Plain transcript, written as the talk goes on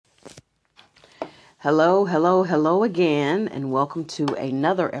Hello, hello, hello again, and welcome to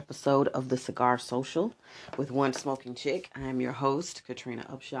another episode of the Cigar Social with One Smoking Chick. I am your host, Katrina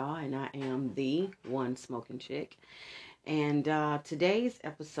Upshaw, and I am the One Smoking Chick. And today's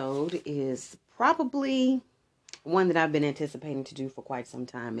episode is probably one that I've been anticipating to do for quite some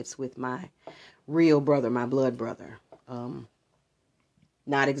time. It's with my real brother, my blood brother.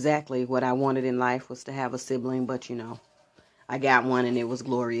 Not exactly what I wanted in life was to have a sibling, but I got one and it was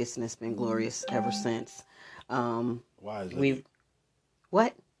glorious, and it's been glorious ever since. Why is that?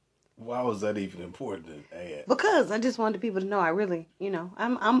 What? Why was that even important to add? Because I just wanted people to know I really,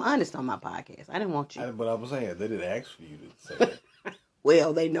 I'm honest on my podcast. I didn't want you. But I was saying they didn't ask for you to say that.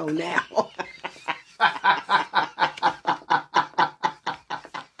 Well, they know now.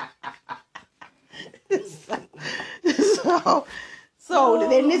 so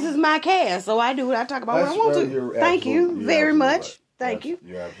then this is my cast. So I do what I talk about what I want to. Thank you very much. Right. Thank you.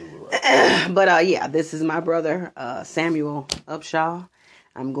 You're absolutely right. But yeah, this is my brother, Samuel Upshaw.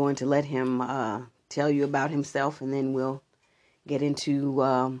 I'm going to let him tell you about himself, and then we'll get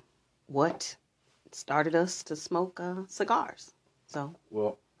into what started us to smoke cigars. So,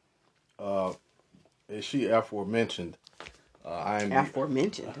 well, as she aforementioned, I am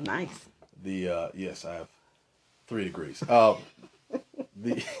aforementioned. Nice. Yes, I have 3 degrees.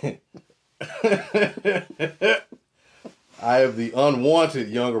 The I have the unwanted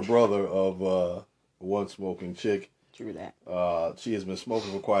younger brother of One Smoking Chick. True that. She has been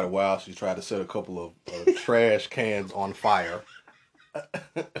smoking for quite a while. She tried to set a couple of trash cans on fire. I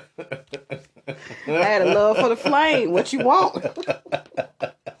had a love for the flame. What you want?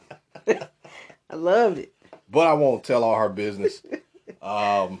 I loved it. But I won't tell all her business.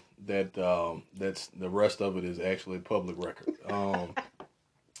 That's the rest of it is actually public record.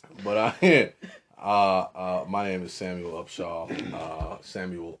 My name is Samuel Upshaw,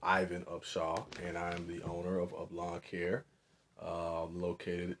 Samuel Ivan Upshaw, and I am the owner of Lawn Care,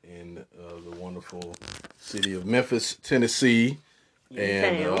 located in the wonderful city of Memphis, Tennessee.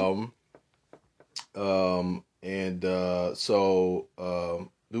 Do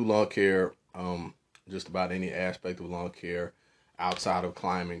lawn care, just about any aspect of lawn care outside of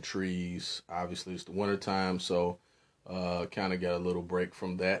climbing trees. Obviously, it's the wintertime, so kind of got a little break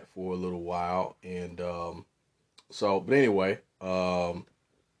from that for a little while. And but anyway, love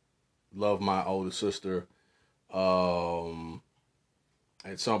my older sister. At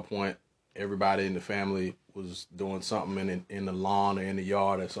some point, everybody in the family was doing something in the lawn or in the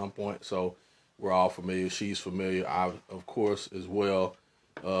yard at some point, so we're all familiar. She's familiar, I, of course, as well,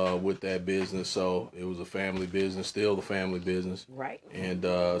 with that business. So it was a family business, still the family business. Right. And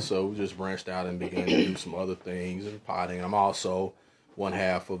so we just branched out and began to do some other things and potting. I'm also one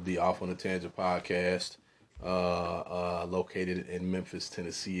half of the Off on a Tangent podcast, located in Memphis,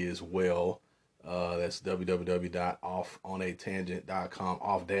 Tennessee as well. That's www.offonatangent.com,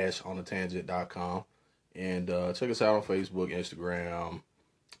 off-onatangent.com. And check us out on Facebook, Instagram,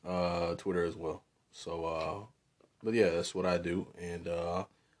 Twitter as well. So, but yeah, that's what I do. And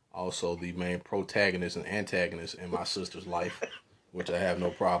also the main protagonist and antagonist in my sister's life, which I have no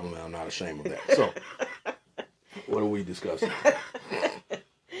problem and I'm not ashamed of that. So, what are we discussing?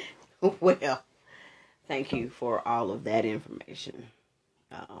 Well, thank you for all of that information.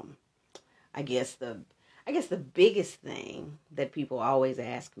 I guess the biggest thing that people always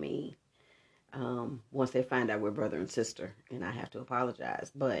ask me, once they find out we're brother and sister, and I have to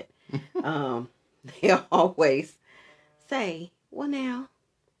apologize, but they always say, well, now,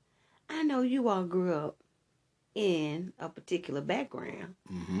 I know you all grew up in a particular background.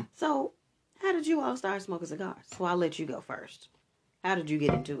 Mm-hmm. So how did you all start smoking cigars? So I'll let you go first. How did you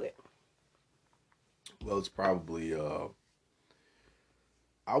get into it? Well, it's probably, a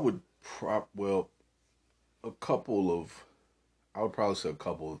couple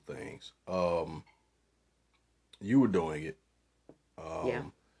of things. You were doing it. Yeah.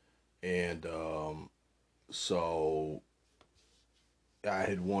 And so I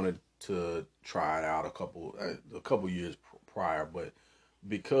had wanted to try it out a couple years prior, but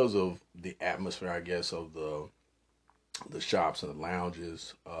because of the atmosphere, I guess, of the shops and the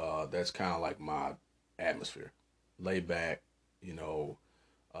lounges, that's kind of like my atmosphere. Lay back, you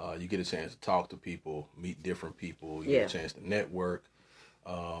get a chance to talk to people, meet different people, you get a chance to network.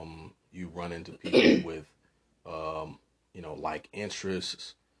 You run into people with, like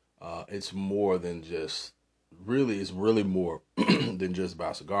interests. It's more than just, it's really more than just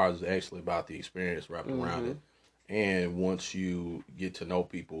about cigars. It's actually about the experience wrapped around it. And once you get to know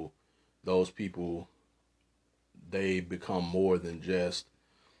people, those people, they become more than just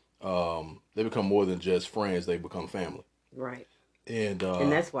friends. They become family. Right. And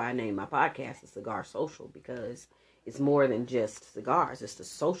that's why I named my podcast "The Cigar Social," because it's more than just cigars. It's the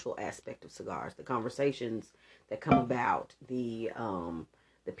social aspect of cigars, the conversations that come about, the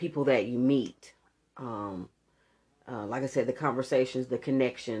people that you meet. Um, like I said, the conversations, the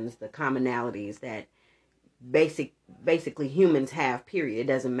connections, the commonalities that basically humans have. Period. It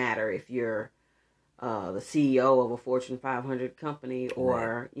doesn't matter if you're the CEO of a Fortune 500 company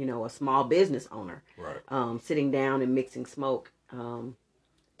or a small business owner. Right. Sitting down and mixing smoke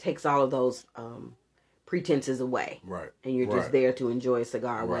takes all of those pretenses away. Right. And you're just Right. there to enjoy a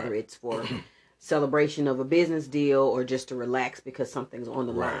cigar, Right. whether it's for celebration of a business deal or just to relax because something's on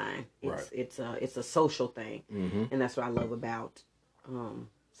the Right. line. Right. It's a social thing, Mm-hmm. and that's what I love about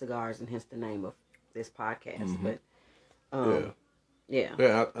cigars, and hence the name of this podcast. Mm-hmm. But Yeah. yeah,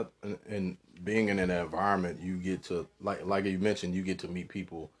 Yeah. And being in an environment, you get to like you mentioned, you get to meet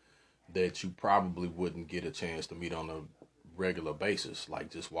people that you probably wouldn't get a chance to meet on a regular basis,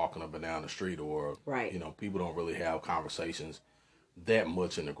 like just walking up and down the street, or right. people don't really have conversations that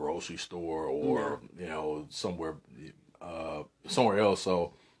much in the grocery store or No. somewhere else.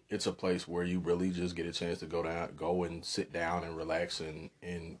 So it's a place where you really just get a chance to go and sit down and relax and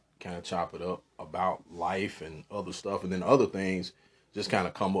kind of chop it up about life and other stuff, and then other things just kind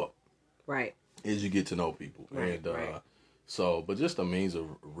of come up Right. as you get to know people. Right. And Right. but just a means of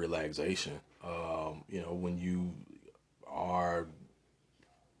relaxation. When you are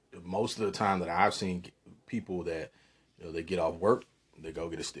most of the time that I've seen people that they get off work, they go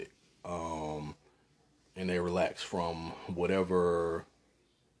get a stick, and they relax from whatever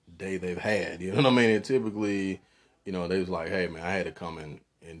day they've had. You know what I mean? And typically, they was like, "Hey, man, I had to come and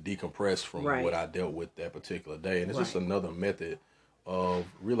decompress from what Right. I dealt with that particular day," and it's just Right. another method of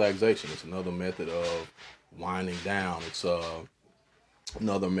relaxation. It's another method of winding down. It's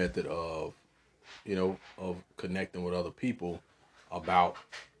another method of connecting with other people about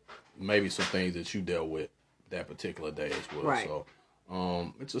maybe some things that you dealt with that particular day as well. Right. So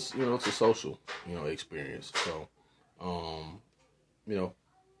it's just it's a social experience. So you know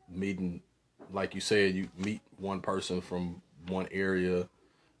meeting, like you said, you meet one person from one area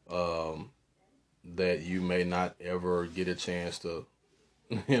that you may not ever get a chance to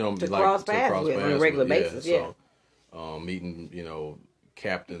To like cross to paths cross with on a paths with. regular Yeah. basis. Yeah. So meeting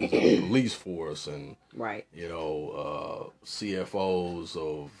captains of the police force and Right. CFOs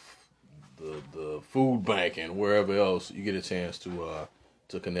of the food bank and wherever else, you get a chance to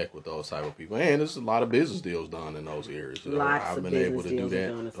connect with those type of people. And there's a lot of business deals done in those areas. Lots I've of been able business to do deals are that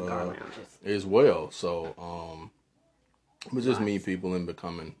done in cigar lounges. as well. So but just meet Lots. people and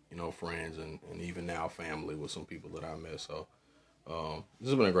becoming friends and even now family with some people that I met. So this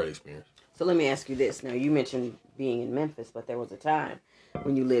has been a great experience. So let me ask you this. Now, you mentioned being in Memphis, but there was a time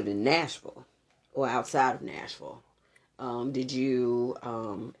when you lived in Nashville or outside of Nashville. Did you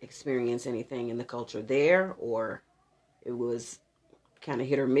experience anything in the culture there, or it was kind of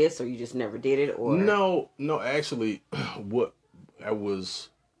hit or miss, or you just never did it, or No, actually, what I was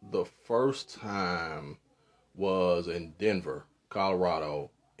the first time was in Denver,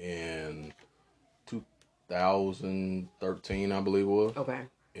 Colorado, in 2013, I believe it was. okay,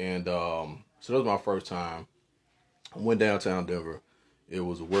 And so that was my first time. I went downtown Denver. It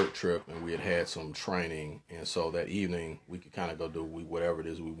was a work trip, and we had some training. And so that evening, we could kind of go do whatever it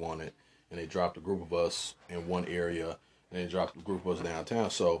is we wanted. And they dropped a group of us in one area, and they dropped a group of us downtown.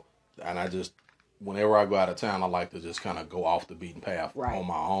 So, and I just, whenever I go out of town, I like to just kind of go off the beaten path right, on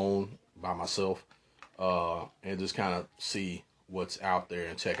my own, by myself, and just kind of see what's out there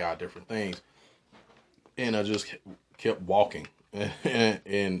and check out different things. And I just kept walking.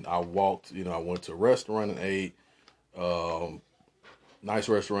 And I walked, I went to a restaurant and ate. Nice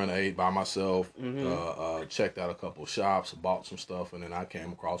restaurant, I ate by myself. mm-hmm. Checked out a couple of shops, bought some stuff, and then I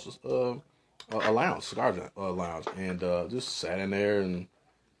came across a lounge, cigar lounge, and just sat in there and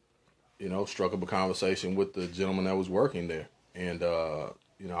struck up a conversation with the gentleman that was working there. And I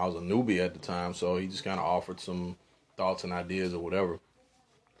was a newbie at the time, so he just kind of offered some thoughts and ideas or whatever.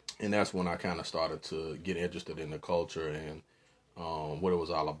 And that's when I kind of started to get interested in the culture and what it was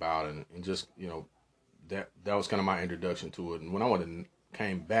all about, and just that was kind of my introduction to it. And when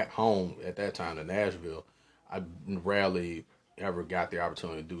came back home at that time to Nashville, I rarely ever got the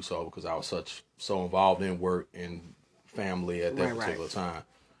opportunity to do so because I was so involved in work and family at that Right, right. particular time,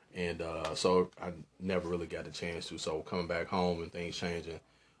 and so I never really got the chance to. So coming back home and things changing,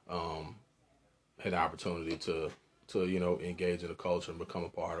 had the opportunity to engage in the culture and become a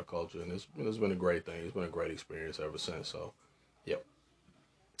part of the culture, and it's been a great thing. It's been a great experience ever since. So, yep.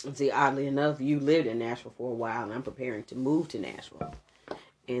 And see, oddly enough, you lived in Nashville for a while, and I'm preparing to move to Nashville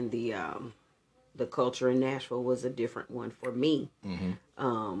in the the culture in Nashville was a different one for me.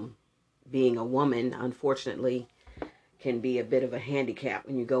 Mm-hmm. Being a woman, unfortunately, can be a bit of a handicap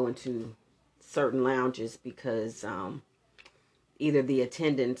when you go into certain lounges because either the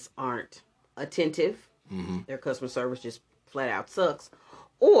attendants aren't attentive, their customer service just flat out sucks,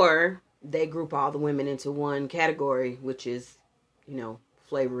 or they group all the women into one category, which is,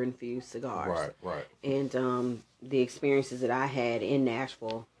 flavor infused cigars. Right, right. And the experiences that I had in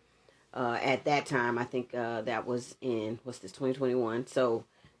Nashville at that time, I think that was in, 2021? So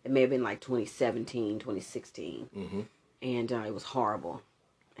it may have been like 2017, 2016. Mm-hmm. And it was horrible.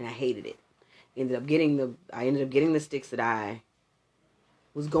 And I hated it. I ended up getting the sticks that I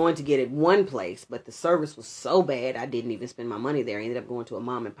was going to get at one place, but the service was so bad I didn't even spend my money there. I ended up going to a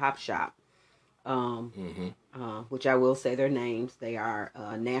mom and pop shop, which I will say their names. They are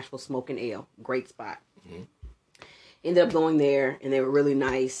Nashville Smoking Ale, great spot. Mm-hmm. Ended up going there, and they were really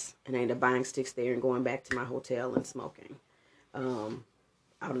nice, and I ended up buying sticks there and going back to my hotel and smoking out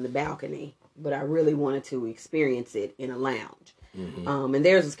on the balcony. But I really wanted to experience it in a lounge. Mm-hmm. And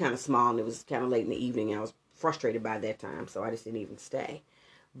theirs was kind of small, and it was kind of late in the evening. I was frustrated by that time, so I just didn't even stay.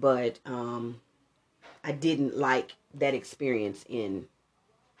 But I didn't like that experience in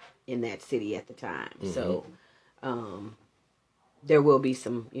that city at the time. Mm-hmm. So there will be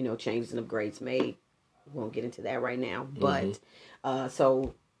some, changes and upgrades made. Won't get into that right now. But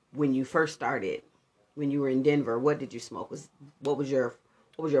so when you first started, when you were in Denver, what did you smoke? What was your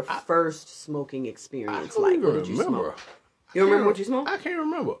first smoking experience like? What did you smoke? You remember what you smoked? I can't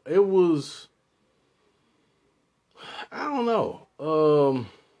remember. It was, I don't know.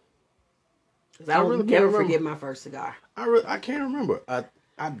 I will never forget my first cigar. I can't remember.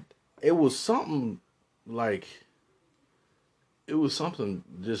 It was something like, it was something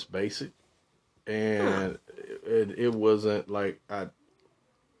just basic, and it wasn't like I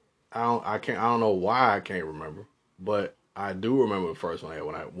don't know why I can't remember, but I do remember the first one I had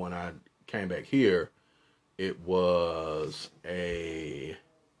when I came back here. It was a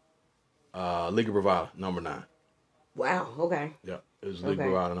Liga Bravada number 9. Wow. Okay. Yeah, it was Liga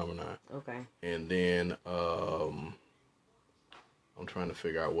Bravada number 9. Okay. And then I'm trying to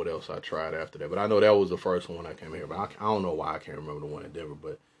figure out what else I tried after that. But I know that was the first one when I came here. But I don't know why I can't remember the one in Denver.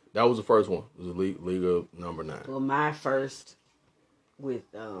 But that was the first one. It was Liga number 9. Well, my first with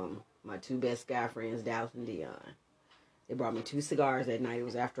my two best guy friends, Dallas and Dion. They brought me 2 cigars that night. It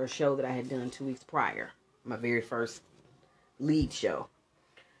was after a show that I had done 2 weeks prior. My very first lead show.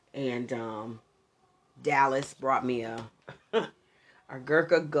 And Dallas brought me a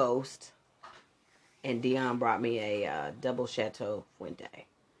Gurkha Ghost, and Dion brought me a double Chateau Fuente.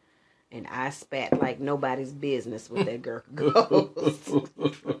 And I spat like nobody's business with that Gurkha Ghost.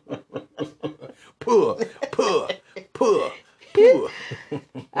 Puh.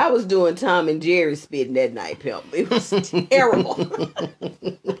 I was doing Tom and Jerry spitting that night, pimp. It was terrible.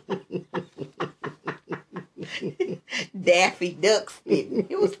 Daffy Duck spitting.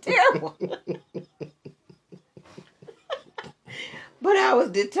 It was terrible. But I was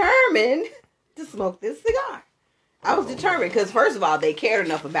determined to smoke this cigar. I was determined because, first of all, they cared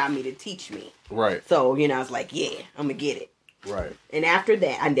enough about me to teach me. Right. So, I was like, yeah, I'm going to get it. Right. And after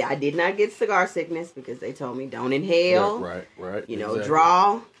that, I did not get cigar sickness because they told me don't inhale. Right. Exactly.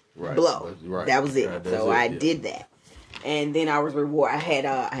 Draw, blow. Right. That was it. Right. So I did that. And then I was rewarded.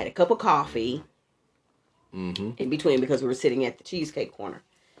 I had a cup of coffee in between because we were sitting at the Cheesecake Corner,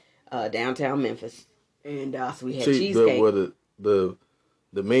 downtown Memphis. And so we had cheesecake.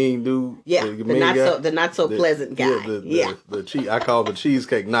 The main dude, the not so pleasant guy. I call the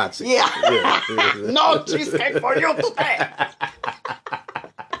cheesecake Nazi. Yeah. No cheesecake for you today.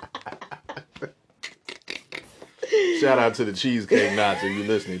 Shout out to the cheesecake Nazi. You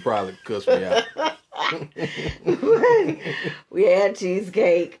listening? You probably cuss me out. We had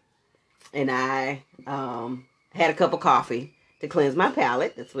cheesecake, and I had a cup of coffee to cleanse my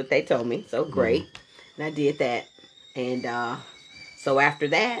palate. That's what they told me. So great, and I did that, and so after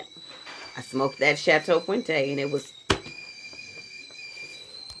that, I smoked that Chateau Fuente, and it was.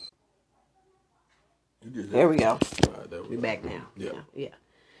 There we go. We're back now. Yeah.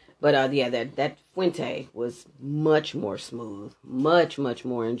 But that Fuente was much more smooth, much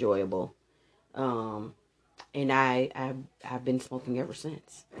more enjoyable, and I've been smoking ever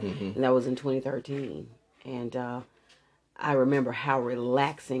since, and that was in 2013, and I remember how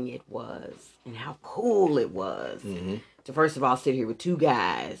relaxing it was and how cool it was to first of all sit here with 2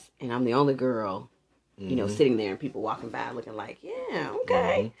 guys, and I'm the only girl, sitting there, and people walking by looking like, yeah,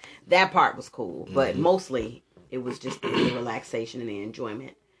 okay, that part was cool, but mostly it was just the relaxation and the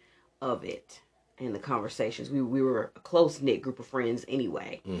enjoyment of it. and the conversations. We were a close knit group of friends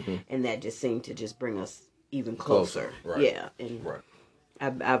anyway, and that just seemed to just bring us even closer. Right. Yeah, and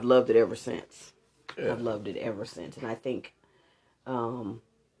I've loved it ever since. Yeah. I've loved it ever since, and I think when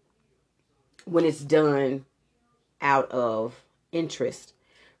it's done out of interest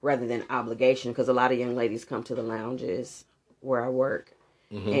rather than obligation, because a lot of young ladies come to the lounges where I work,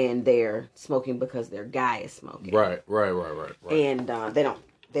 and they're smoking because their guy is smoking. Right. And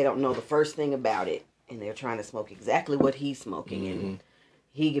they don't know the first thing about it, and they're trying to smoke exactly what he's smoking, and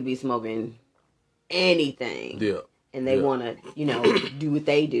he could be smoking anything. Yeah. And they want to, do what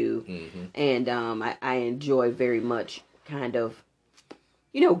they do. And I enjoy very much kind of,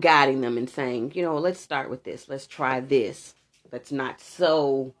 guiding them and saying, let's start with this. Let's try this. That's not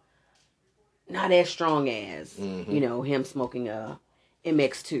as strong as, him smoking a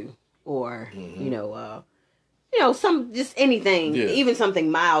MX2 or, some, just anything, even something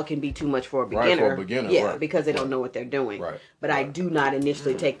mild can be too much for a beginner. Right, for a beginner, yeah, because they don't know what they're doing. Right. But I do not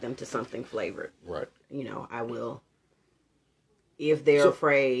initially take them to something flavored. Right. I will, if they're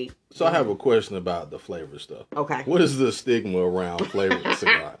afraid. So I have a question about the flavor stuff. Okay. What is the stigma around flavored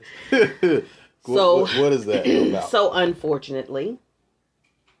cigars? So what is that about? So unfortunately,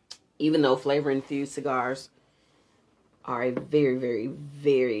 even though flavor-infused cigars are a very, very,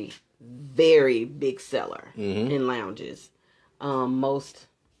 very, very big seller in lounges, most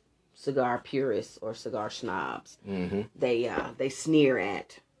cigar purists or cigar snobs, they sneer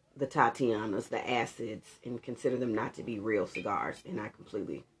at the Tatianas, the acids, and consider them not to be real cigars, and I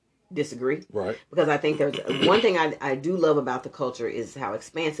completely disagree. Right. Because I think there's one thing I do love about the culture is how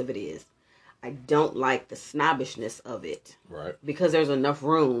expansive it is. I don't like the snobbishness of it. Right. Because there's enough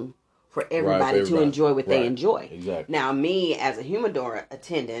room for everybody to enjoy what they enjoy. Exactly. Now, me as a humidor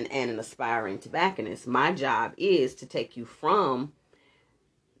attendant and an aspiring tobacconist, my job is to take you from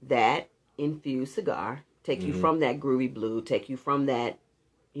that infused cigar, take you from that groovy blue, take you from that,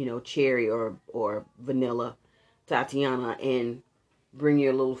 cherry or vanilla Tatiana, and bring you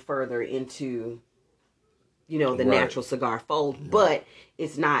a little further into, the natural cigar fold. Right. But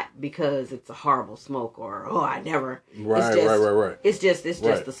it's not because it's a horrible smoke or, I never. Right. It's just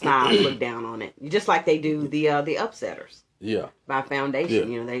the snobs look down on it. Just like they do the upsetters. Yeah. By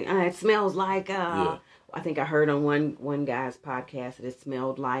Foundation. Yeah. It smells like, I think I heard on one guy's podcast that it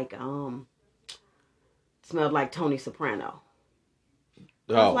smelled like Tony Soprano.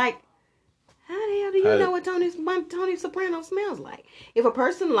 I was like, how the hell do you know what Tony Soprano smells like? If a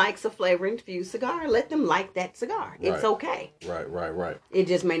person likes a flavor-infused cigar, let them like that cigar. Right. It's okay. Right. It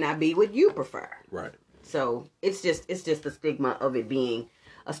just may not be what you prefer. Right. So it's just the stigma of it being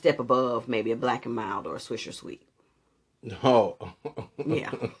a step above maybe a Black and Mild or a Swisher Sweet. No.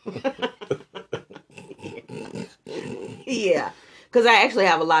 Yeah. Yeah. Because I actually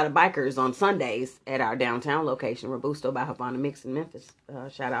have a lot of bikers on Sundays at our downtown location, Robusto by Havana Mix in Memphis.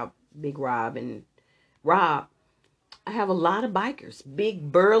 Shout out Big Rob and Rob. I have a lot of bikers, big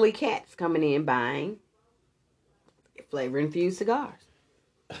burly cats coming in buying flavor-infused cigars.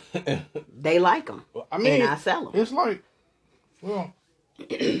 They like them. And I sell them. It's like,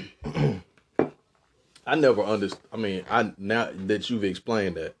 I never understood. Now that you've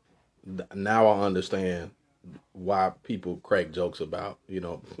explained that, now I understand why people crack jokes about,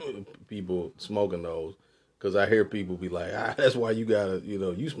 people smoking those. Because I hear people be like, that's why you gotta,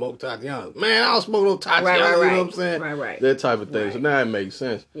 you smoke Tatiana. Man, I don't smoke no Tatiana, right. You know what I'm saying? Right. That type of thing. Right. So now it makes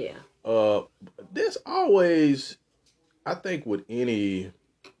sense. Yeah. There's always, I think with any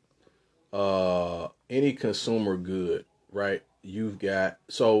consumer good, right? You've got,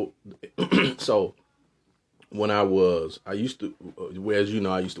 so when I used to, as you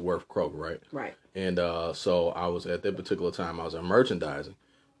know, I used to work for Kroger, right? Right. And so I was, at that particular time, I was in merchandising.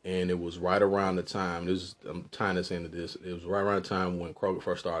 And it was right around the time, I'm tying this into this, it was right around the time when Kroger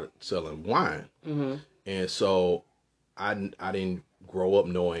first started selling wine. Mm-hmm. And so I didn't grow up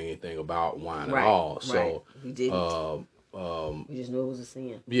knowing anything about wine at all. So you didn't. You just knew it was a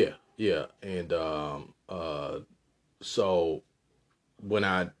sin. Yeah. And so when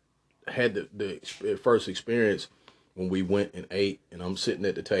I had the first experience, when we went and ate, and I'm sitting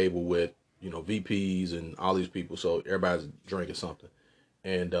at the table with, VPs and all these people, so everybody's drinking something.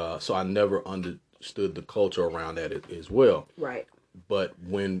 And so I never understood the culture around that as well. Right. But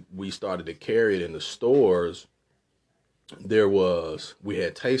when we started to carry it in the stores, we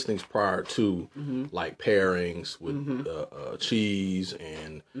had tastings prior to, like pairings with cheese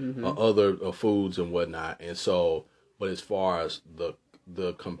and other foods and whatnot. And so, but as far as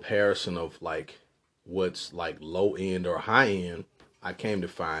the comparison of like what's like low end or high end, I came to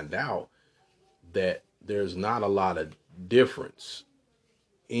find out that there's not a lot of difference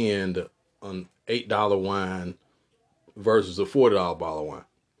in $8 wine versus a $40 bottle of wine.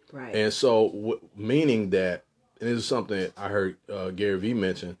 Right. And so, meaning that, and this is something I heard Gary Vee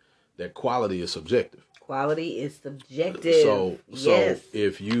mention, that quality is subjective. Quality is subjective. So yes.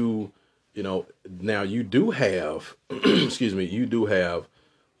 if you, now you do have, excuse me, you do have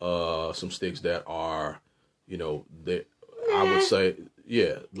some sticks that are, that I would say,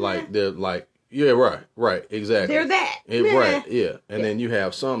 they're like, right, exactly. They're that. Right, yeah. And then you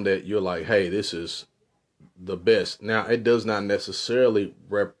have some that you're like, hey, this is the best. Now, it does not necessarily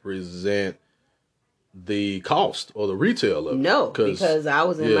represent the cost or the retail of it. No, because I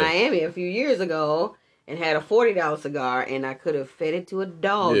was in Miami a few years ago and had a $40 cigar, and I could have fed it to a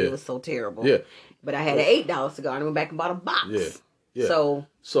dog. It was so terrible. Yeah. But I had an $8 cigar, and I went back and bought a box. Yeah. Yeah. So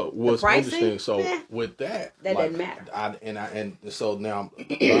what's pricing, interesting? With that doesn't matter. And so now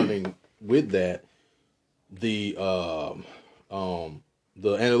I'm learning with that the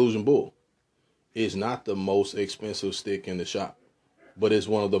Andalusian Bull is not the most expensive stick in the shop, but it's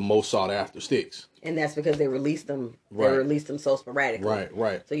one of the most sought after sticks. And that's because they released them. Right. They released them so sporadically.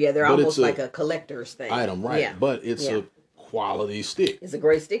 Right. So they're almost like a collector's thing. Item, right? Yeah. But it's a quality stick. It's a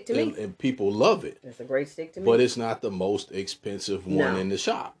great stick to me, and people love it. It's a great stick to me. But it's not the most expensive one in the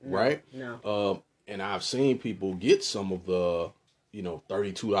shop, right? No. And I've seen people get some of the,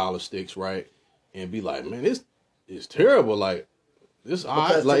 $32 sticks, right, and be like, man, this is terrible. Like this,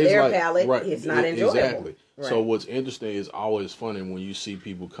 because to their palate, it's not enjoyable. Exactly. Right. So what's interesting is always funny when you see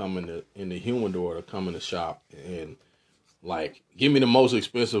people come in the humidor to come in the shop and like, give me the most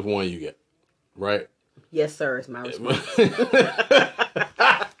expensive one you get, right? Yes, sir, is my response.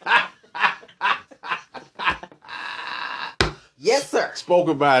 Yes, sir.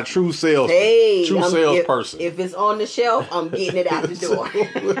 Spoken by a true salesman. Salesperson. If it's on the shelf, I'm getting it out the door.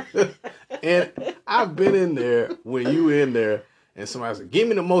 And I've been in there when you in there and somebody said, give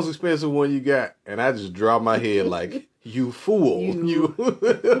me the most expensive one you got. And I just drop my head like, you fool. You.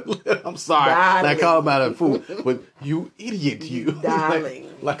 I'm sorry. I call about a fool. But you idiot, you.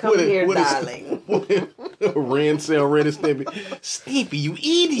 Darling. like come here, darling. Ren and Stimpy. Stimpy, you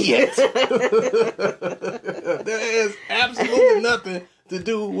idiot. There is absolutely nothing to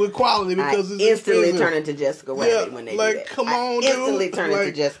do with quality because it's instantly expensive. turn into Jessica Rabbit when they do that. Come on, instantly dude. turn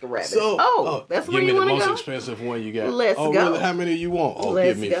into Jessica Rabbit. So, that's where you want to go? Give me the most expensive one you got. Let's go. Really? How many you want?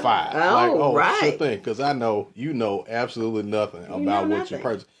 Let's give me go. 5. Right. Sure thing. Because I know you know absolutely nothing about what you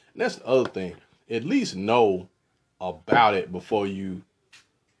purchase. And that's the other thing. At least know about it before you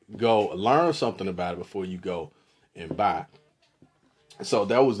go. Learn something about it before you go and buy. So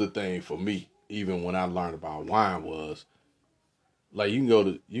that was the thing for me. Even when I learned about wine was, like, you can go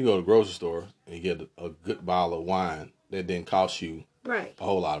to the grocery store and get a good bottle of wine that didn't cost you a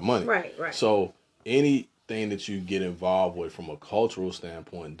whole lot of money. Right. So anything that you get involved with from a cultural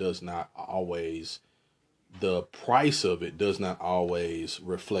standpoint does not always, the price of it does not always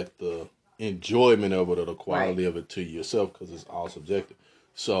reflect the enjoyment of it or the quality of it to yourself, because it's all subjective.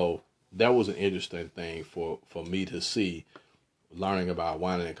 So that was an interesting thing for me to see. Learning about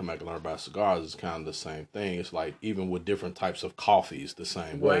wine and then come back and learn about cigars is kind of the same thing. It's like even with different types of coffees, the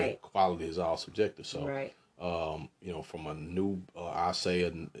same way. Quality is all subjective. So, from a new, I say,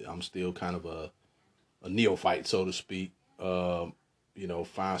 I'm still kind of a neophyte, so to speak. Find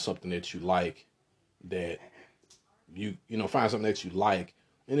something that you like, and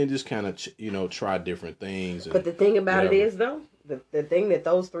then just kind of try different things. But the thing about it is, though, the thing that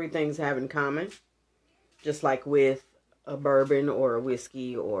those 3 things have in common, just like with a bourbon or a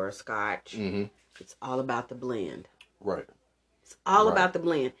whiskey or a scotch, it's all about the blend. Right. It's all about the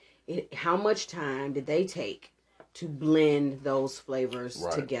blend. How much time did they take to blend those flavors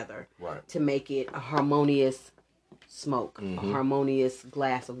together to make it a harmonious smoke, a harmonious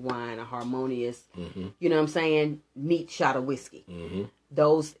glass of wine, a harmonious, you know what I'm saying, neat shot of whiskey.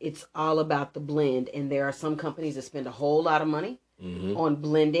 It's all about the blend. And there are some companies that spend a whole lot of money on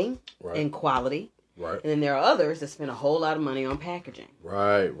blending and quality. Right. And then there are others that spend a whole lot of money on packaging.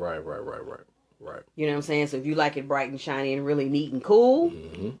 Right. You know what I'm saying? So if you like it bright and shiny and really neat and cool,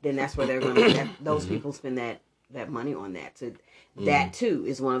 then that's where they're going to, those people spend that money on that. So that too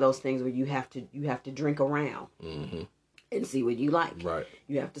is one of those things where you have to drink around and see what you like. Right.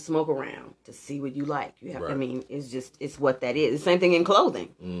 You have to smoke around to see what you like. You have to, it's what that is. The same thing in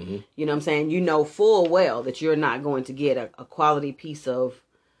clothing. You know what I'm saying? You know full well that you're not going to get a quality piece of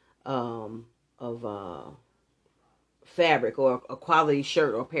fabric or a quality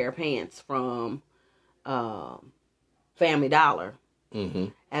shirt or pair of pants from Family Dollar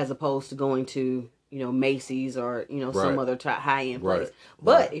as opposed to going to Macy's or, some other high-end place. Right.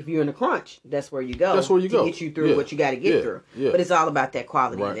 But if you're in a crunch, that's where you go. That's where you go. To get you through what you got to get through. Yeah. But it's all about that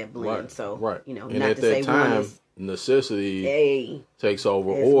quality of that blend. Right. So, right. And not at to that say time, one is, necessity takes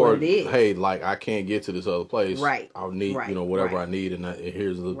over. That's Or, what it is. hey, like, I can't get to this other place. Right. I'll need, whatever I need, and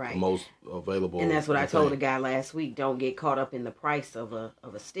here's the most available. And that's what I told a guy last week. Don't get caught up in the price of a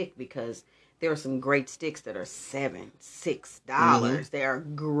stick, because there are some great sticks that are $7, $6. They are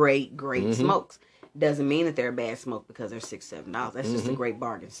great smokes. Doesn't mean that they're a bad smoke because they're $6, $7. That's just a great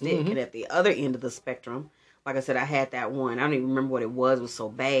bargain stick. And at the other end of the spectrum, like I said, I had that one. I don't even remember what it was. It was so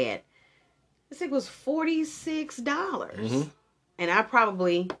bad. The stick was $46. And I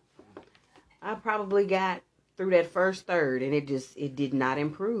probably got through that first third, and it did not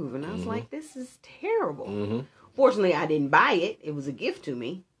improve. And I was like, this is terrible. Fortunately, I didn't buy it. It was a gift to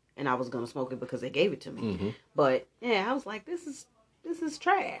me, and I was going to smoke it because they gave it to me. But yeah, I was like, this is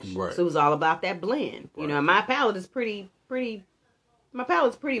trash. Right. So it was all about that blend. Right. My palate is pretty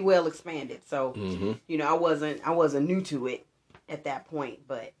well expanded. So, I wasn't new to it at that point,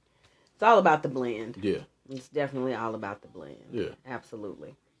 but it's all about the blend. Yeah. It's definitely all about the blend. Yeah.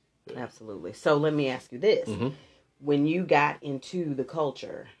 Absolutely. Yeah. Absolutely. So let me ask you this. When you got into the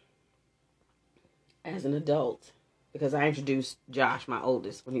culture as an adult, because I introduced Josh, my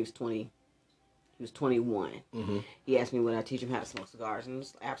oldest, when he was 20, he was 21. He asked me would I teach him how to smoke cigars, and it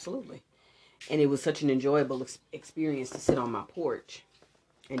was absolutely. And it was such an enjoyable experience to sit on my porch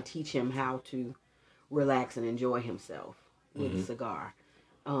and teach him how to relax and enjoy himself with a cigar.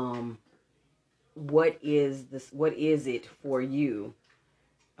 What is it for you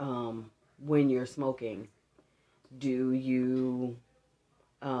when you're smoking? Do you,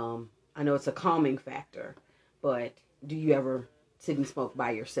 I know it's a calming factor, but do you ever sit and smoke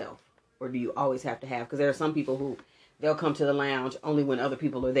by yourself? Or do you always have to have, because there are some people who, they'll come to the lounge only when other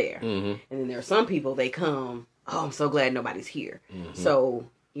people are there. And then there are some people, they come, oh, I'm so glad nobody's here. So,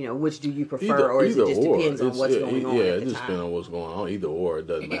 which do you prefer, or is it just depends on what's going on at the time? Yeah, it just depends on what's going on. Either or, it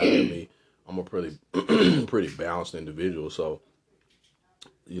doesn't matter to me. I'm a pretty balanced individual, so,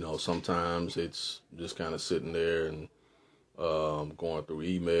 sometimes it's just kind of sitting there and going through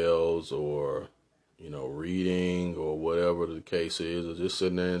emails or, reading or whatever the case is, or just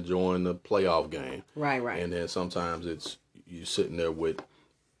sitting there enjoying the playoff game. Right. And then sometimes it's you sitting there with,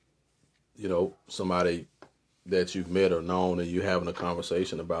 somebody that you've met or known, and you having a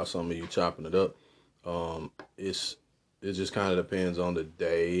conversation about something, you chopping it up. It just kind of depends on the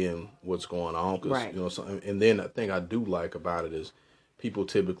day and what's going on. Cause, and then the thing I do like about it is people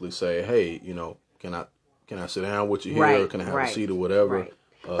typically say, hey, can I sit down with you here? Or can I have a seat or whatever? Right.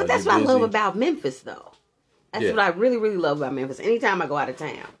 But that's what I love about Memphis, though. That's what I really, really love about Memphis. Anytime I go out of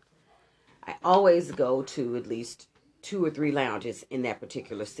town, I always go to at least 2 or 3 lounges in that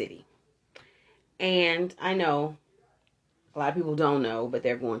particular city. And I know a lot of people don't know, but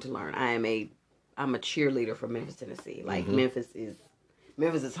they're going to learn. I'm a cheerleader for Memphis, Tennessee. Like Memphis is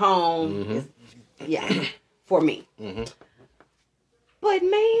home. For me. But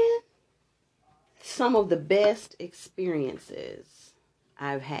man, some of the best experiences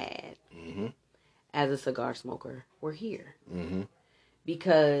I've had as a cigar smoker were here.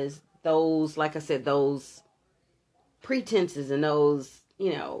 Because those, like I said, those pretenses and those,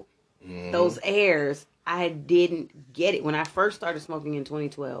 those airs, I didn't get it. When I first started smoking in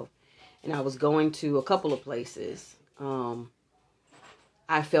 2012, and I was going to a couple of places,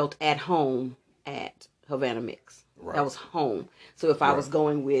 I felt at home at Havana Mix. Right. That was home. So if I was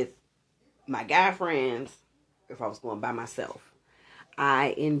going with my guy friends, if I was going by myself,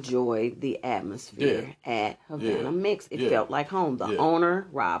 I enjoyed the atmosphere at Havana Mix. It felt like home. The owner,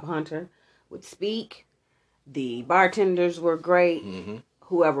 Rob Hunter, would speak. The bartenders were great.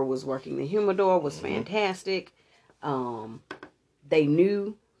 Whoever was working the humidor was fantastic. They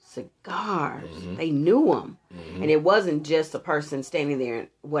knew cigars. They knew them. And it wasn't just a person standing there. And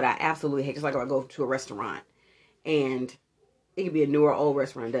what I absolutely hate, it's like if I go to a restaurant and it could be a new or old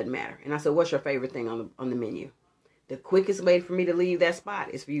restaurant, it doesn't matter. And I said, what's your favorite thing on the menu? The quickest way for me to leave that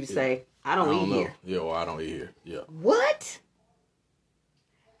spot is for you to say, I don't eat here. Yeah, or I don't eat here. Yeah. What?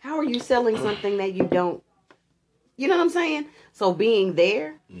 How are you selling something that you don't? You know what I'm saying? So being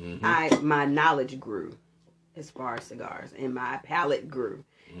there, my knowledge grew as far as cigars, and my palate grew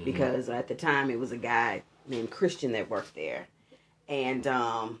because at the time it was a guy named Christian that worked there, and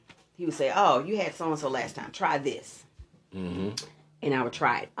he would say, "Oh, you had so and so last time. Try this," and I would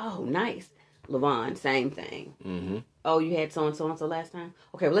try it. Oh, nice. Levon, same thing. Oh, you had so and so last time?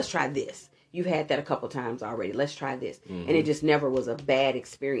 Okay, well, let's try this. You've had that a couple times already. Let's try this. And it just never was a bad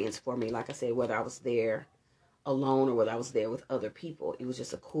experience for me. Like I said, whether I was there alone or whether I was there with other people, it was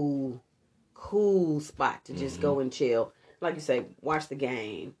just a cool cool spot to just go and chill. Like you say, watch the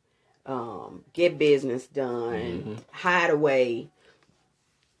game, get business done, hide away,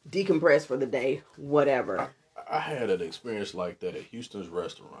 decompress for the day, whatever. I had an experience like that at Houston's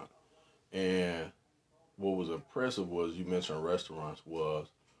restaurant, and what was impressive was you mentioned restaurants was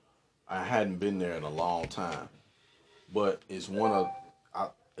I hadn't been there in a long time, but it's one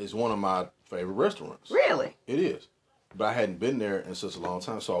of my favorite restaurants. Really? It is, but I hadn't been there in such a long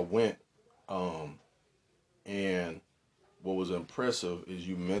time, so I went, and what was impressive is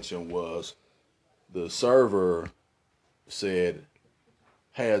you mentioned was the server said,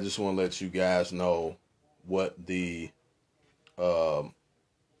 "Hey, I just want to let you guys know what the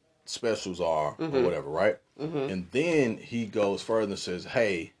specials are or whatever, right?" And then he goes further and says,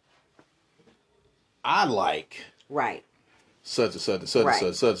 "Hey, I like Right. such and such and such and such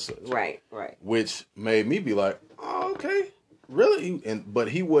and such and such." Right. Right. Which made me be like, "Oh, okay, really?" But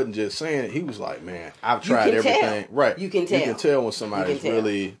he wasn't just saying it. He was like, "Man, I've tried everything." Tell. Right. You can tell. You can tell when somebody's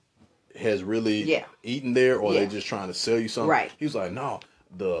really eaten there, or they're just trying to sell you something. Right. He was like, "No,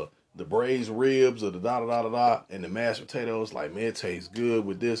 the braised ribs or the da da da da da and the mashed potatoes, like, man, it tastes good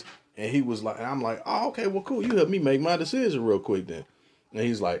with this." And he was like, and I'm like, "Oh, okay, well, cool. You help me make my decision real quick then." And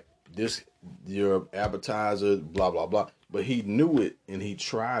he's like, "This, your appetizer, blah blah blah." But he knew it and he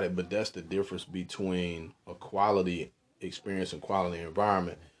tried it. But that's the difference between a quality experience and quality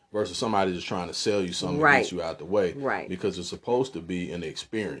environment versus somebody just trying to sell you something and get you out the way. Right. Because it's supposed to be an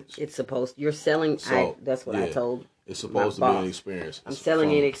experience. It's supposed. You're selling. So, that's what I told. It's supposed to be an experience. I'm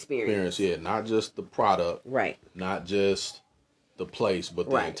selling an experience. Yeah, not just the product. Right. Not just the place, but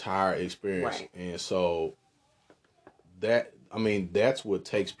the entire experience. Right. And so that's what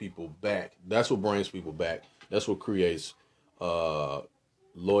takes people back. That's what brings people back. That's what creates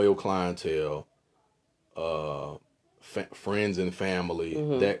loyal clientele, friends and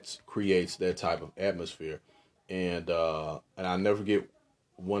family. That creates that type of atmosphere. And I never forget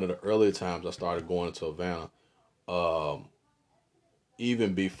one of the earlier times I started going to Havana.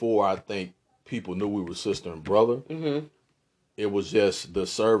 Even before I think people knew we were sister and brother, it was just the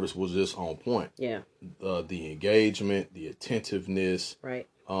service was just on point. Yeah. The engagement, the attentiveness, right?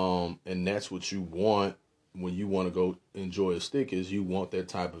 And that's what you want when you want to go enjoy a stick. Is you want that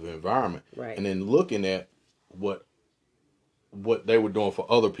type of environment, right? And then looking at what they were doing for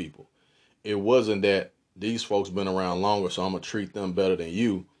other people, it wasn't that these folks been around longer, so I'm gonna treat them better than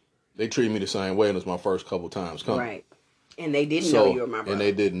you. They treated me the same way, and it was my first couple times coming. Right. And they didn't know you were my brother. And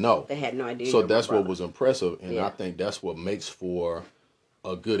they didn't know. They had no idea. So that's what was impressive, and yeah. I think that's what makes for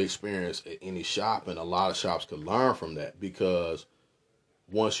a good experience at any shop, and a lot of shops could learn from that, because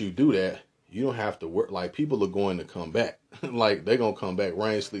once you do that, you don't have to work. Like, people are going to come back. Like, they're gonna come back,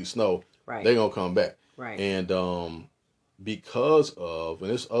 rain, sleet, snow. Right. They're gonna come back. Right. And because of,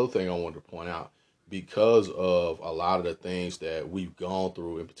 and this other thing I wanted to point out, because of a lot of the things that we've gone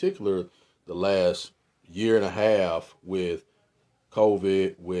through, in particular the last year and a half with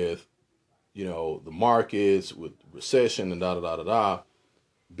COVID, with, the markets, with recession and da da da da da,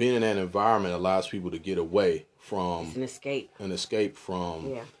 being in that environment allows people to get away from, it's an escape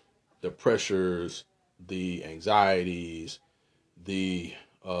from the pressures, the anxieties, the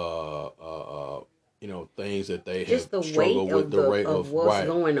things that they just have the struggled weight with, of the rate of what's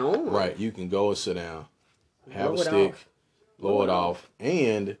going on. Right. You can go and sit down, have a stick, blow it off,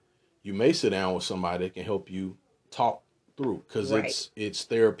 and you may sit down with somebody that can help you talk through, because it's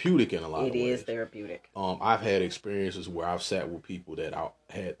therapeutic in a lot of ways. It is therapeutic. I've had experiences where I've sat with people that I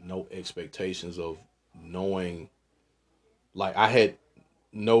had no expectations of knowing. Like, I had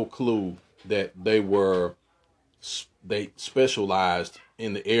no clue that they specialized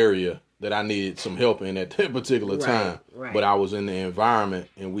in the area that I needed some help in at that particular time. Right. But I was in the environment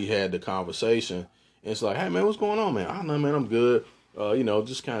and we had the conversation. And it's like, "Hey, man, what's going on, man?" "I know, man, I'm good.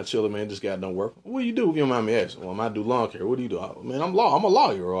 Just kind of chilling, man. Just got done work." "What do you do?" If you don't mind me asking. "Well, I do lawn care." "What do you do?" "Man, I'm a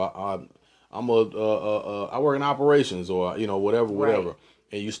lawyer, or I work in operations, or whatever." Right.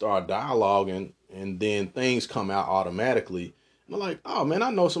 And you start dialoguing, and then things come out automatically. I'm like, "Oh, man,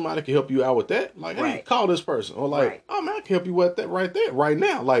 I know somebody can help you out with that. Like, hey, call this person." Or like, "Oh, man, I can help you with that right there, right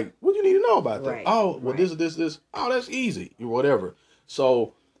now. Like, what do you need to know about that?" "Oh, well, this. Oh, that's easy," or whatever.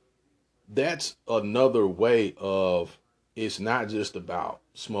 So that's another way of, it's not just about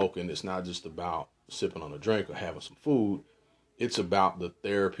smoking. It's not just about sipping on a drink or having some food. It's about the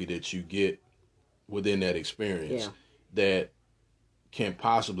therapy that you get within that experience that can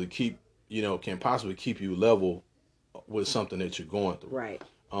possibly keep you level with something that you're going through. Right.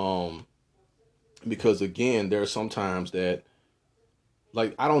 Because again, there are sometimes that,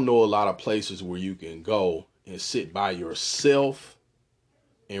 like, I don't know a lot of places where you can go and sit by yourself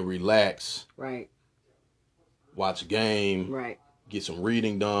and relax, Right. watch a game, Right. get some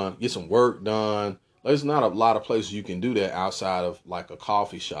reading done, get some work done. There's not a lot of places you can do that outside of like a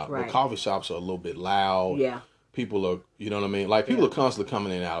coffee shop. But Right. coffee shops are a little bit loud. Yeah. People are, you know what I mean? Like people Yeah. are constantly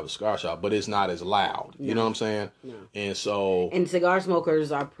coming in and out of the cigar shop, but it's not as loud. You know No. what I'm saying? No. And so, And cigar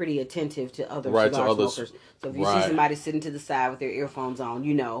smokers are pretty attentive to other right to cigar others, smokers. So if you see right, somebody sitting to the side with their earphones on,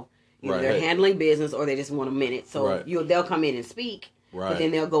 you know, either right, they're hey, handling business or they just want a minute. So right, they'll come in and speak, but right,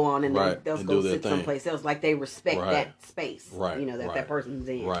 then they'll go on and right, they'll and go do their sit thing. someplace else. Like they respect Right, that space, right, you know, that right, person's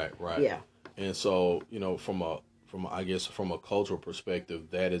in. right, right. Yeah. And so, you know, I guess from a cultural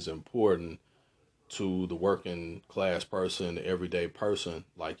perspective, that is important to the working class person, the everyday person.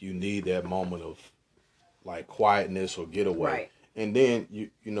 Like you need that moment of like quietness or getaway, Right. and then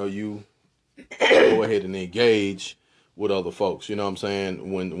you go ahead and engage with other folks. You know what I'm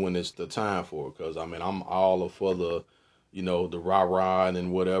saying? When it's the time for it, because I mean I'm all for the, the rah rah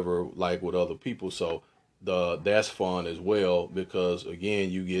and whatever like with other people. So that's fun as well because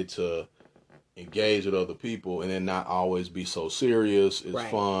again you get to engage with other people and then not always be so serious. It's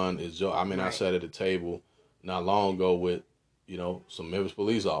Right. fun. I mean, I Right. sat at a table not long ago with, some Memphis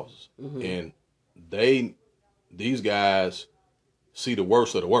police officers, Mm-hmm. and these guys see the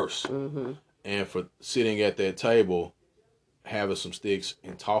worst of the worst, Mm-hmm. and for sitting at that table, having some sticks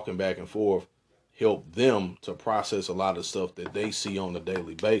and talking back and forth, help them to process a lot of stuff that they see on a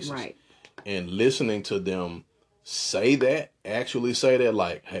daily basis, Right. and listening to them actually say that,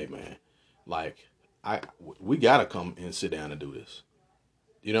 like, hey man, like we gotta come and sit down and do this.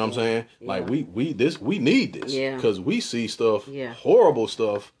 You know what I'm Yeah. saying? Like Yeah. we need this Yeah. because we see stuff, Yeah. horrible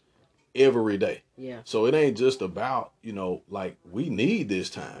stuff every day. Yeah. So it ain't just about, like we need this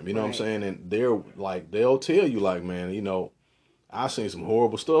time. You know what I'm Right. saying? And they'll tell you like, man, I seen some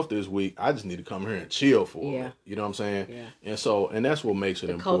horrible stuff this week. I just need to come here and chill for a minute. You know what I'm saying? Yeah. And that's what makes it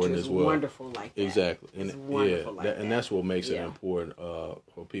The culture important is as well. wonderful like that. Exactly. It's And wonderful like that. and that's what makes it Yeah. important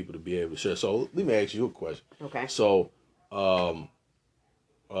for people to be able to share. So let me ask you a question. Okay. So um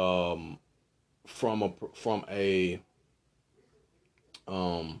um from a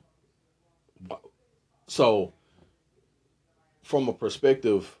um so from a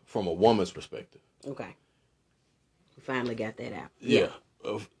perspective, from a woman's perspective. Okay. We finally got that out. Yeah.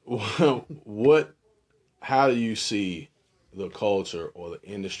 What how do you see the culture or the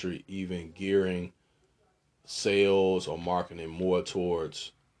industry even gearing sales or marketing more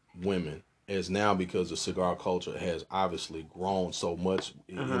towards women as now, because the cigar culture has obviously grown so much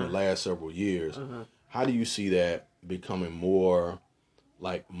in the last several years? How do you see that becoming more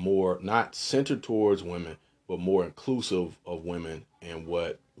not centered towards women but more inclusive of women, and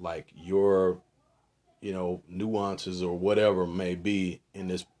what like your nuances or whatever may be in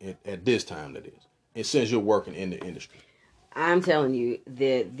this at this time, that is, and since you're working in the industry? I'm telling you,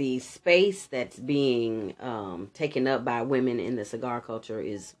 the space that's being taken up by women in the cigar culture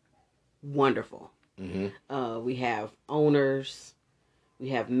is wonderful. Mm-hmm. We have owners, we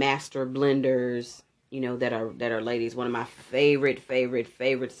have master blenders, that are ladies. One of my favorite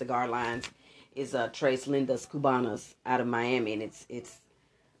cigar lines is Tres Lindas Cubanas out of Miami, and it's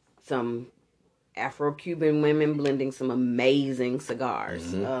some Afro-Cuban women blending some amazing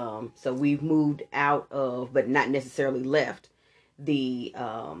cigars. Mm-hmm. So we've moved out of, but not necessarily left, the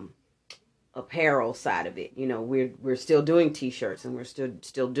apparel side of it. We're still doing T-shirts, and we're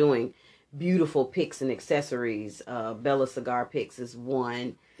still doing beautiful picks and accessories. Bella Cigar Picks is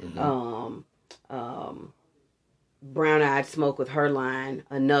one. Mm-hmm. Brown Eyed Smoke with her line,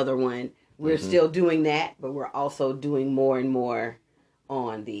 another one. We're Mm-hmm. still doing that, but we're also doing more and more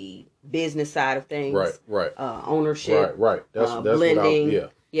on the business side of things. Right. Ownership. Right. That's blending.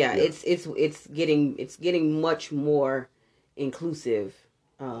 what Yeah. It's getting much more inclusive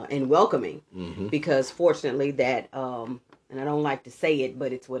and welcoming, Mm-hmm. because fortunately that and I don't like to say it,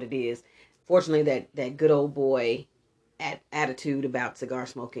 but it's what it is. Fortunately, that good old boy attitude about cigar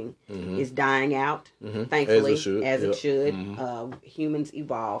smoking Mm-hmm. is dying out. Mm-hmm. Thankfully, as it should. Mm-hmm. Humans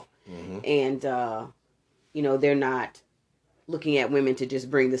evolve, Mm-hmm. and they're not looking at women to just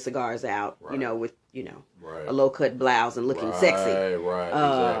bring the cigars out, Right. with Right. a low cut blouse and looking sexy. Right.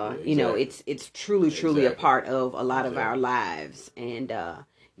 Exactly. It's truly a part of a lot of Exactly. our lives, and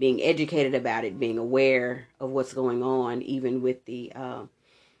being educated about it, being aware of what's going on, even with the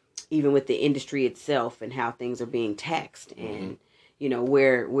industry itself and how things are being taxed, and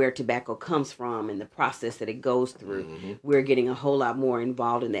where tobacco comes from and the process that it goes through. Mm-hmm. We're getting a whole lot more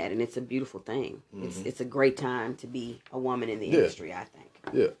involved in that, and it's a beautiful thing. Mm-hmm. It's a great time to be a woman in the industry, I think.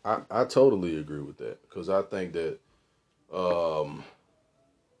 Yeah, I totally agree with that, because I think that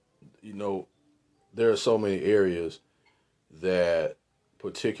there are so many areas that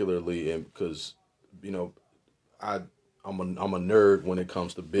particularly because you know I'm a nerd when it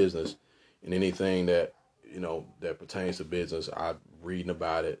comes to business, and anything that that pertains to business, I'm reading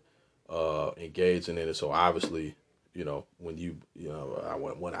about it, engaging in it. So obviously, when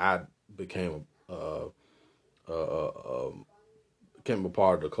I became became a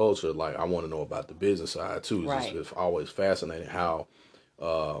part of the culture, like I want to know about the business side too. Right. It's always fascinating how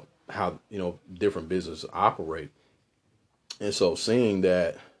different businesses operate, and so seeing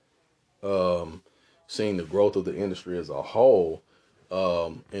the growth of the industry as a whole,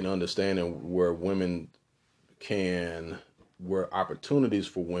 and understanding where opportunities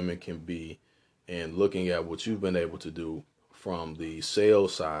for women can be, and looking at what you've been able to do from the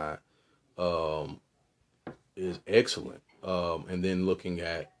sales side, is excellent. And then looking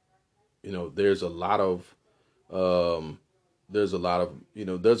at, there's a lot of there's a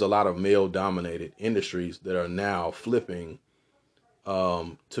lot of male dominated industries that are now flipping,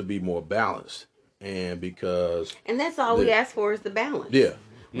 to be more balanced, and because And that's all we ask for is the balance. yeah,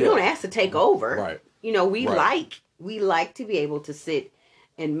 We don't ask to take over. right, We right, like to be able to sit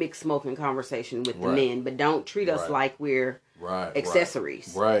and mix smoke and conversation with the right, men, but don't treat us right, like we're right,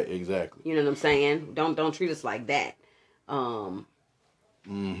 accessories. right, exactly. You know what I'm saying? Don't treat us like that.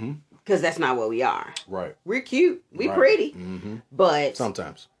 Mm-hmm. Because that's not what we are. Right. We're cute. We Right. pretty. Mm-hmm. But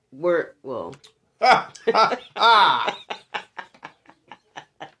Sometimes. we're well. Yeah,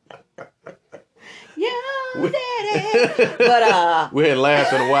 daddy. But we hadn't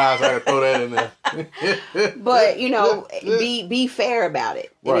laughed in a while, so I had to throw that in there. but be fair about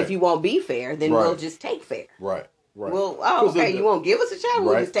it. And Right. if you won't be fair, then we'll just take fair. Right. Right. Well, okay, you won't give us a shot,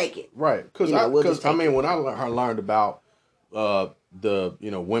 we'll just take it. Right. Because when I learned about the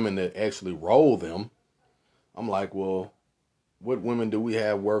women that actually roll them, I'm like, well, what women do we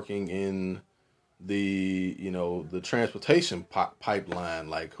have working in the the transportation pipeline?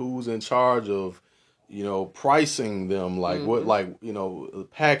 Like, who's in charge of pricing them? Like, what, like,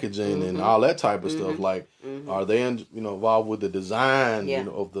 packaging and all that type of stuff? Like, are they involved with the design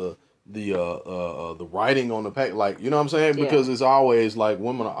of the writing on the pack? Like, you know what I'm saying? Because it's always like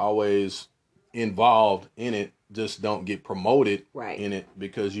women are always involved in it, just don't get promoted in it,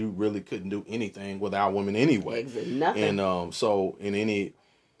 because you really couldn't do anything without women anyway. Nothing. And so in any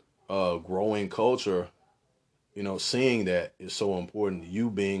growing culture, seeing that is so important. You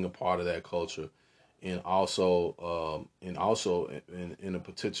being a part of that culture, and also in a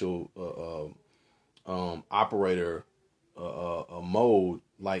potential operator mode,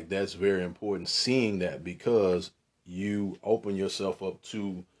 like, that's very important. Seeing that, because you open yourself up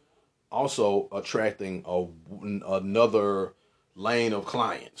to also attracting another lane of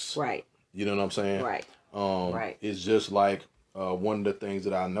clients. Right. You know what I'm saying? Right. Right. It's just like one of the things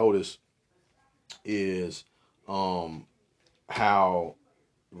that I noticed is how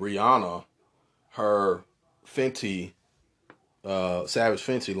Rihanna, her Fenty, Savage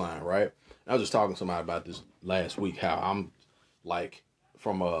Fenty line, right? I was just talking to somebody about this last week, how I'm like,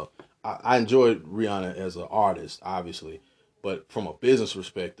 I enjoyed Rihanna as an artist, obviously, but from a business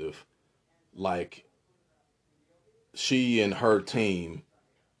perspective, like, she and her team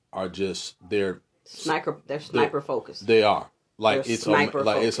are just, they're sniper focused. They are. Like, they're it's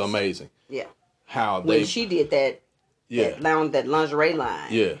amazing. Yeah. How when she did that lingerie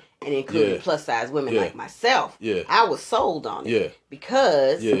line, and included plus size women like myself, I was sold on it,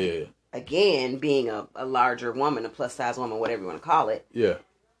 because again, being a larger woman, a plus size woman, whatever you want to call it,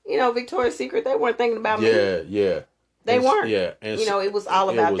 Victoria's Secret, they weren't thinking about me. They weren't. And it was all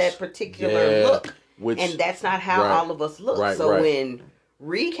about that particular look, and that's not how all of us look. When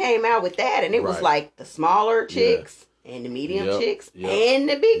Ree came out with that, and it was like the smaller chicks and the medium chicks and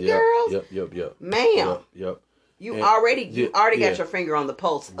the big girls. Ma'am. You already got your finger on the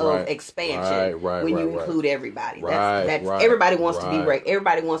pulse of expansion when you include everybody. That's everybody wants to be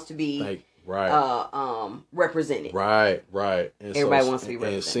everybody wants to be represented. Right. And everybody wants to be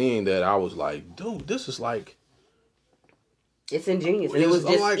represented. And seeing that, I was like, dude, this is like, it's ingenious. And it was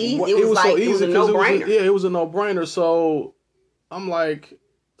just easy. It was so easy. It was a no-brainer. It was a no-brainer. So I'm like,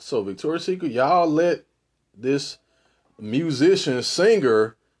 so Victoria's Secret, y'all let this musician,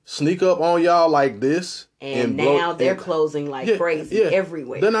 singer sneak up on y'all like this, and now they're closing like crazy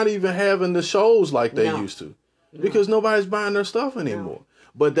everywhere. They're not even having the shows like they used to, because nobody's buying their stuff anymore.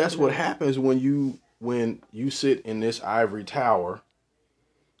 But that's what happens when you sit in this ivory tower,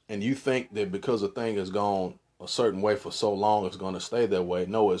 and you think that because a thing has gone a certain way for so long, it's going to stay that way.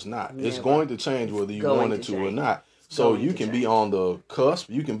 No, it's not. Never. It's going to change whether you want it to or not. So you can be on the cusp,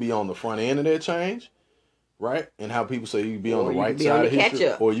 you can be on the front end of that change, right? And how people say you can be on Or the you can right be on side the of history,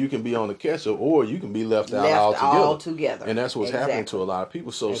 catch-up. or you can be on the catch-up, or you can be left out Left altogether. altogether. And that's what's happening to Exactly. a lot of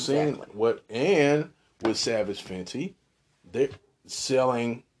people. So Exactly. and with Savage Fenty, they're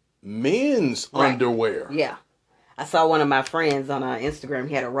selling men's Right. underwear. Yeah. I saw one of my friends on Instagram.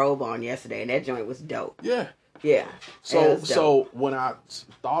 He had a robe on yesterday, and that joint was dope. Yeah. Yeah. So when I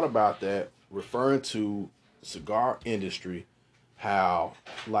thought about that, referring to the cigar industry, how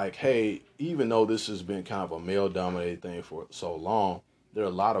like, hey, even though this has been kind of a male-dominated thing for so long, there are a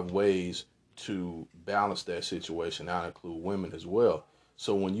lot of ways to balance that situation out, include women as well.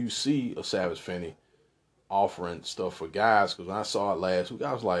 So when you see a Savage Fenty offering stuff for guys, because when I saw it last week,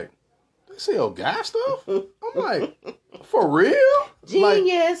 I was like, they sell guy stuff? I'm like, for real? Like,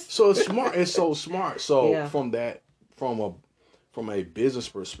 Genius. so it's smart. It's so smart. So Yeah. from a business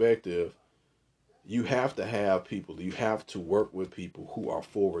perspective, you have to have people. You have to work with people who are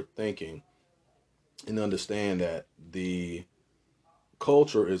forward thinking and understand that the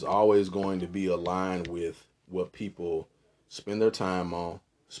culture is always going to be aligned with what people spend their time on,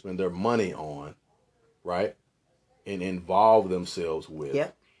 spend their money on, right? And involve themselves with.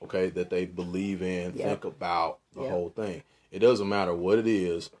 Yep. Okay, that they believe in, Yep. think about the Yep. whole thing. It doesn't matter what it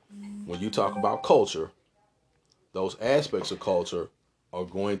is. When you talk about culture, those aspects of culture are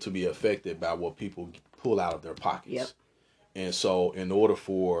going to be affected by what people pull out of their pockets. Yep. And so in order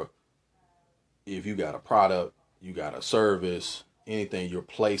for, if you got a product, you got a service, anything you're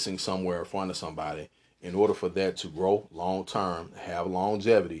placing somewhere in front of somebody, in order for that to grow long term, have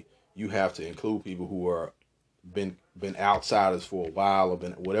longevity, you have to include people who are been outsiders for a while, or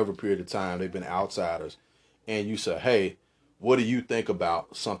been whatever period of time they've been outsiders, and you say, hey, what do you think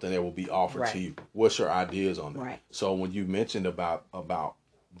about something that will be offered Right. to you? What's your ideas on it? Right. So when you mentioned about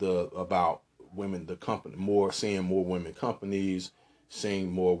women, the company, seeing more women companies,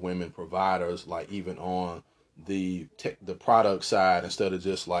 seeing more women providers, like even on the product side, instead of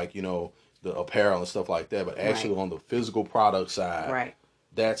just like, you know, the apparel and stuff like that, but actually on the physical product side, Right.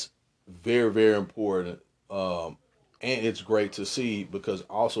 that's very, very important. And it's great to see, because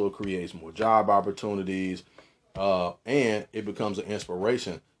also it creates more job opportunities, and it becomes an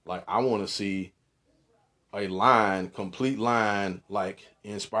inspiration. Like, I want to see a complete line, like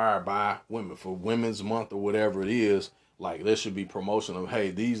inspired by women for Women's Month or whatever it is. Like, there should be promotion of,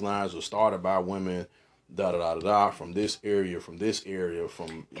 hey, these lines were started by women, da da da da da, from this area,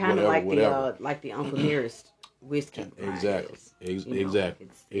 from kind of whatever. like the Uncle Nearest whiskey line Exactly. is.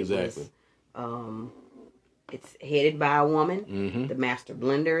 Exactly. It's headed by a woman. Mm-hmm. The master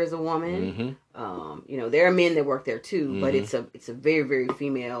blender is a woman. Mm-hmm. There are men that work there too, Mm-hmm. but it's a very, very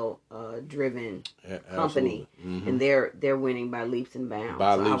female driven company, mm-hmm. and they're winning by leaps and bounds.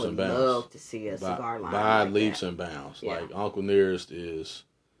 I would love to see a cigar line by like leaps that. and bounds. Yeah. Like, Uncle Nearest is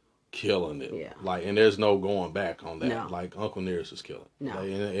killing it. Yeah. Like, and there's no going back on that. No. Like, Uncle Nearest is killing. No.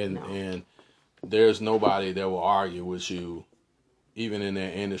 Like, and there's nobody that will argue with you, even in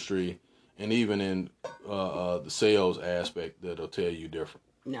that industry, and even in the sales aspect, that'll tell you different.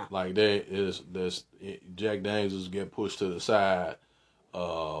 No. Like, there's Jack Daniels get pushed to the side.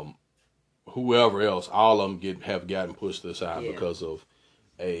 Whoever else, all of them have gotten pushed to the side because of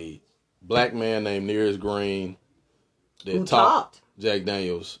a black man named Nearest Green that Who taught taught Jack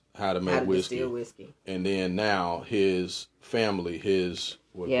Daniels how to make whiskey. And then now his family, his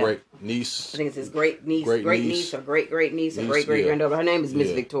great niece. I think it's his great niece, or great niece, or great granddaughter. Her name is Miss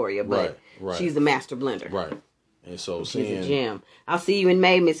Victoria, but she's the master blender. Right. And so she's a gem. I'll see you in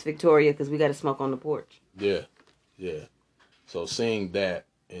May, Miss Victoria, because we got to smoke on the porch. Yeah. Yeah. So seeing that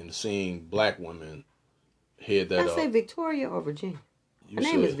and seeing black women head that up. Did I say Victoria or Virginia? Her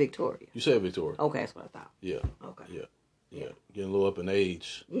name is Victoria. You said Victoria. Okay, that's what I thought. Yeah. Okay. Yeah. Getting a little up in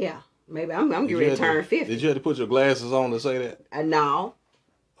age. Yeah. Maybe I'm getting ready to turn 50. Did you have to put your glasses on to say that? No.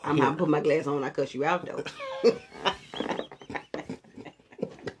 I'm not put my glasses on. I cuss you out though.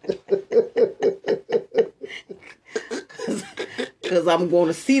 Because I'm going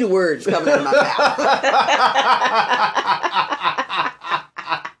to see the words coming out of my mouth.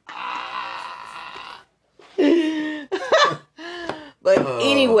 But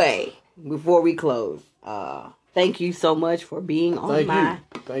anyway, before we close, thank you so much for being on my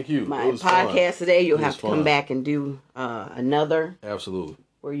podcast today. You'll have to come back and do another. Absolutely.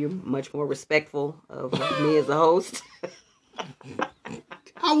 Where you're much more respectful of me as a host.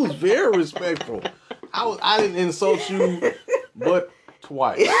 I was very respectful. I didn't insult you, but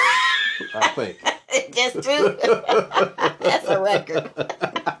twice, I think. Just two? That's a record.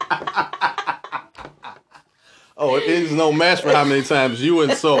 Oh, it is no match for how many times you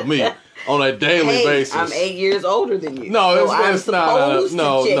insult me on a daily basis. I'm 8 years older than you. No, so it's I'm no, supposed to check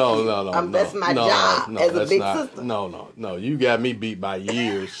no, you. no, no, no. That's my job as a big sister. No. You got me beat by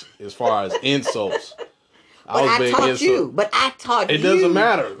years as far as insults. But I taught you. It doesn't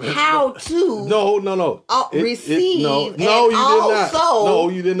matter. How to no. Receive no, and you did not. also No,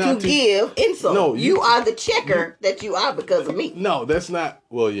 you did not to give insult. No, you are the checker that you are because of me. No, that's not.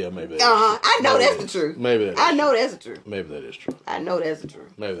 Well, yeah, maybe. I know that's the truth. Maybe that is I know that's the truth. Maybe that is true. I know that's the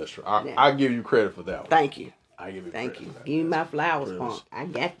truth. Maybe that's true. I give you credit for that one. Thank you. I give you Thank credit you. for that. Give me my flowers, punk. I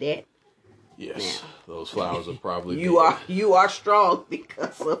got that. Yes, those flowers are probably you are strong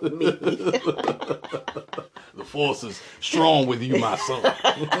because of me. The force is strong with you, my son.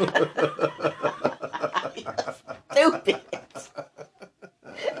 Stupid.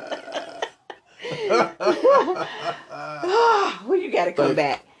 Well, you got to come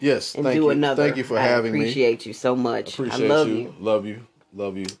back. Yes, and thank do you. Another. Thank you for having me. I appreciate you so much. I love you. Love you.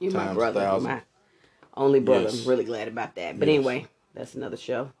 You're my times brother. 1,000. You're my only brother. Yes. I'm really glad about that. But anyway, that's another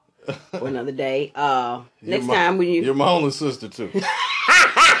show for another day. Next my, time when you're my only sister too.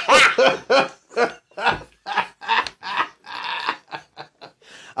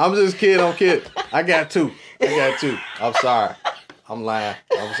 I'm just kidding. I'm kidding. I got two. I'm sorry. I'm lying.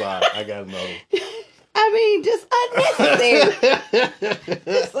 I'm sorry. I got another one. I mean, just unnecessary.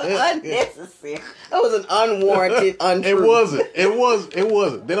 Just unnecessary. That was an unwarranted, untrue. It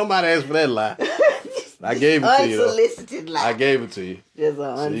wasn't. Then nobody asked for that lie. I gave it to you, though. Unsolicited lie. I gave it to you. Just an so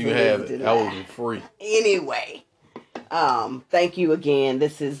unsolicited you can have it. lie. That was free. Anyway, thank you again.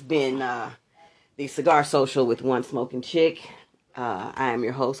 This has been the Cigar Social with One Smoking Chick. I am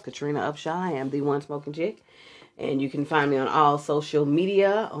your host, Katrina Upshaw. I am the One Smoking Chick. And you can find me on all social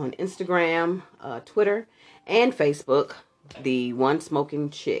media, on Instagram, Twitter, and Facebook, the One Smoking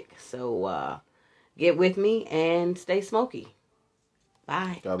Chick. So get with me and stay smoky.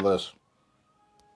 Bye. God bless.